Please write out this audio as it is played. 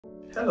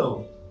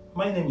Hello,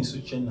 my name is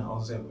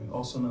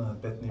also known as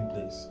Bethany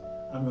Blaze.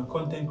 I'm your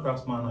content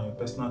craftsman and your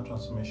personal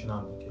transformation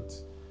advocate.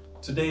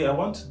 Today, I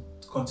want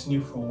to continue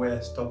from where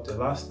I stopped the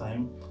last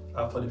time.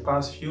 For the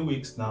past few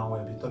weeks now,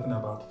 we'll be talking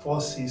about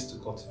 4 C's to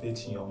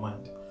cultivate in your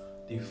mind.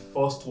 The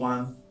first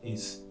one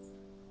is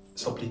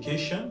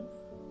supplication.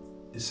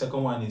 The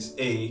second one is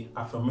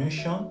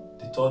affirmation.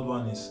 The third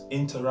one is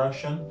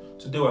interaction.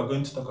 Today, we're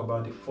going to talk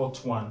about the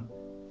fourth one,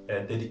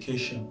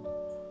 dedication.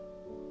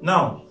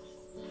 Now,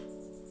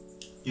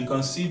 you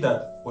can see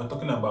that we're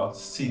talking about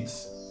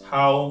seeds,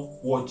 how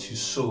what you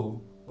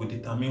sow will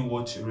determine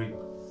what you reap.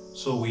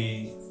 So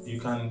you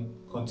can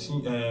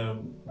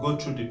continue go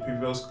through the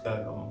previous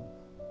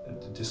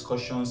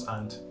discussions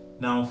and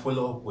now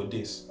follow up with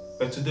this.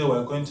 But today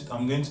I'm going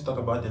to talk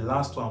about the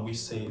last one,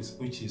 which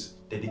is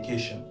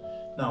dedication.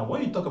 Now,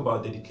 when you talk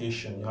about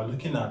dedication, you are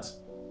looking at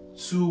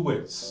two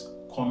words: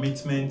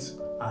 commitment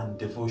and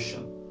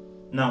devotion.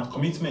 Now,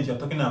 commitment, you're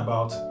talking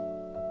about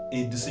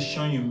a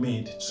decision you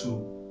made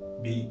to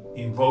be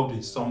involved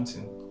with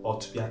something or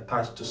to be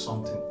attached to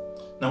something.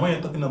 Now, when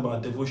you're talking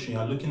about devotion,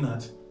 you're looking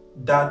at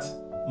that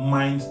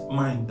mind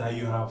that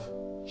you have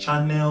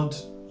channeled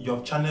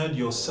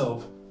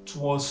yourself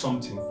towards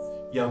something.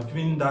 You have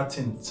given that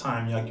thing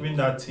time, you are giving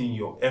that thing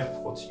your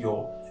effort,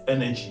 your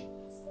energy.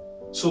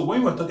 So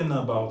when we're talking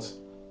about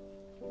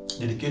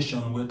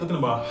dedication, we're talking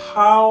about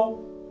how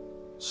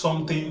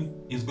something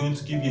is going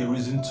to give you a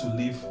reason to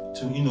live,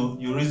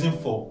 your reason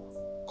for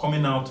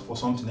coming out for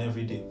something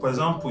every day. For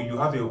example, you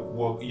have a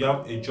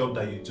job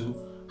that you do.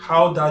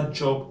 How that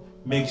job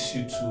makes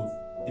you to,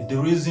 the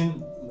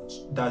reason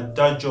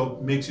that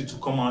job makes you to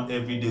come out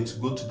every day to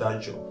go to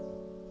that job.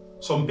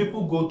 Some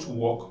people go to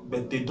work,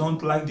 but they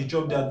don't like the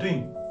job they are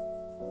doing.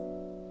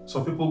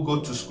 Some people go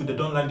to school, they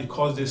don't like the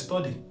course they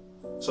study.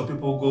 Some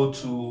people go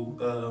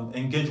to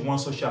engage one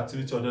social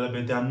activity or the other,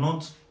 but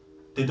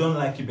they don't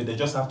like it, but they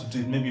just have to do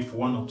it maybe for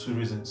one or two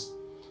reasons.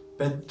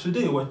 But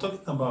today we're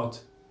talking about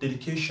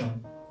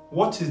dedication.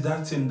 What is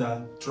that thing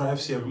that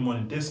drives you every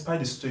morning despite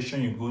the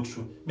situation you go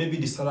through? Maybe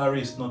the salary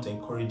is not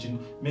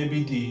encouraging,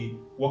 maybe the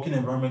working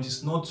environment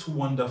is not too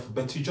wonderful,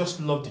 but you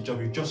just love the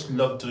job, you just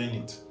love doing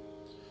it.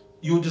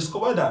 You'll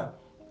discover that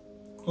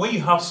when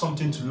you have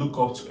something to look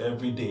up to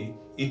every day,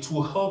 it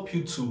will help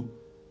to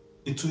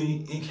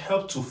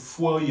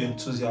fuel your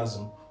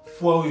enthusiasm,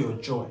 fuel your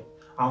joy,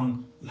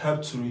 and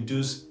help to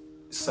reduce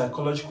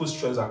psychological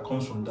stress that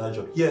comes from that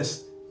job.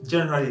 Yes,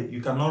 generally,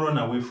 you cannot run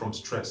away from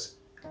stress.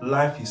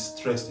 Life is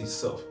stress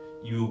itself.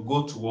 You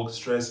go to work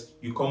stressed,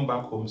 you come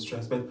back home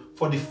stressed. But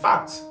for the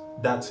fact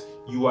that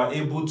you are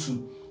able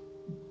to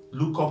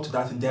look up to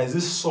that, there is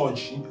this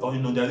surge, or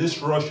there is this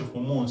rush of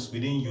hormones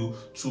within you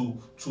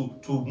to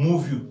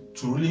move you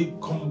to really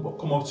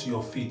come up to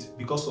your feet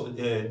because of,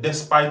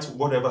 despite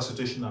whatever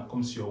situation that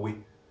comes your way.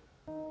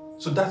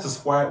 So that is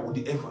why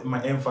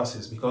my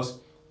emphasis, because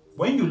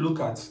when you look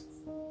at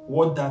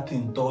what that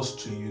thing does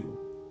to you,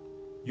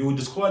 you will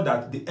discover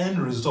that the end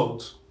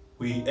result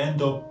will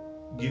end up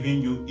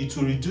giving you, it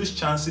will reduce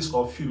chances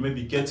of you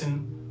maybe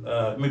getting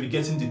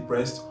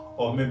depressed,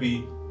 or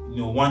maybe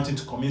wanting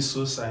to commit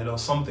suicide or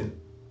something,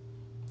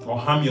 or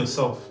harm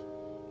yourself.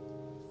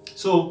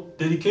 So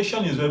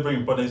dedication is very, very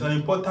important. It's an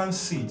important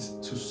seed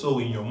to sow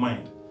in your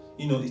mind.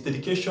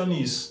 Dedication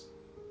is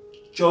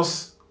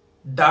just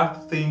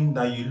that thing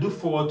that you look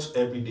forward to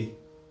every day.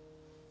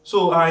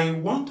 So I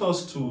want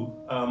us to,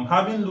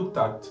 having looked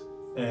at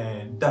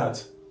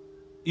that,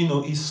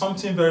 it's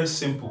something very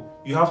simple.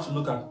 You have to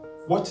look at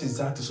what is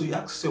that. So you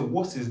have to say,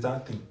 what is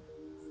that thing?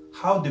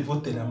 How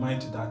devoted am I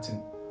to that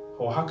thing?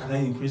 Or how can I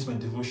increase my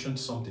devotion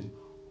to something?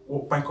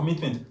 Or my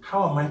commitment,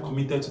 how am I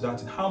committed to that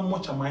thing? How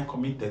much am I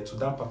committed to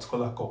that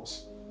particular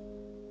cause?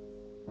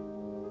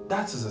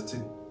 That is the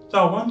thing. So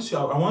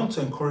I want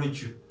to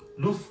encourage you,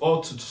 look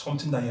forward to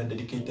something that you are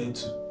dedicated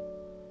to.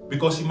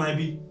 Because it might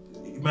be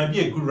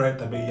a good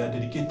writer, but you are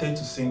dedicated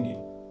to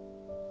singing.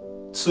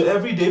 So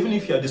every day, even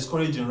if you are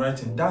discouraged in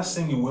writing, that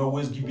singing will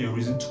always give you a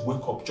reason to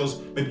wake up.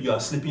 Just maybe you are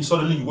sleeping,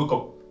 suddenly you wake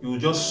up, you will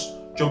just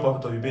jump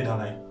out of your bed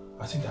and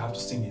I think I have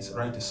to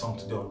write a song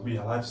today, or maybe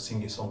I have to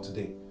sing a song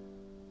today.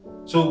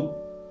 So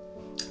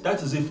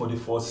that is it for the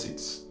 4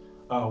 C's.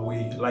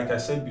 Like I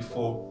said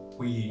before,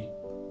 we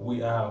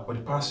for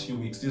the past few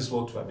weeks, this is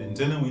what we have been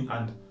dealing with,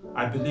 and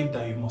I believe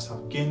that you must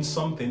have gained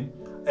something.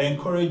 I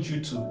encourage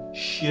you to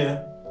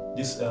share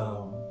this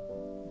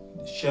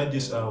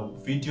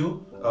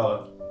video.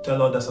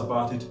 Tell others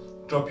about it.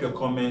 Drop your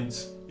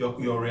comments,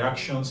 your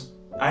reactions,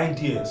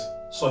 ideas,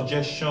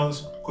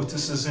 suggestions,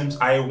 criticisms.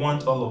 I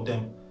want all of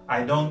them.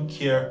 I don't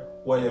care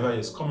wherever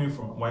it's coming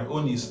from. My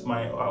own is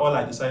all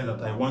I decide that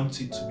I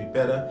want it to be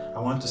better. I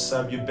want to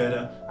serve you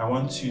better. I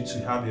want you to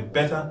have a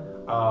better,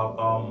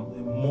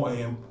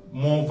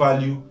 more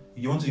value.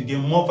 You want to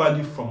gain more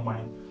value from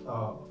my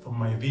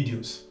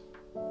videos.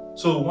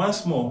 So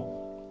once more,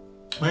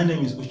 my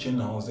name is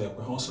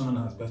also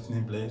known as Bethany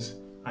Blaze,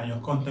 and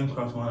your content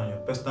craftsman and your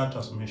personal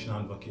transformation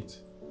advocate.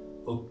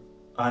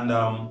 And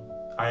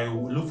I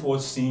look forward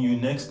to seeing you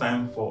next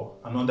time for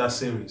another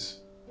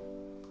series.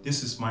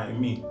 This is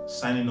me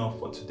signing off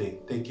for today.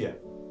 Take care.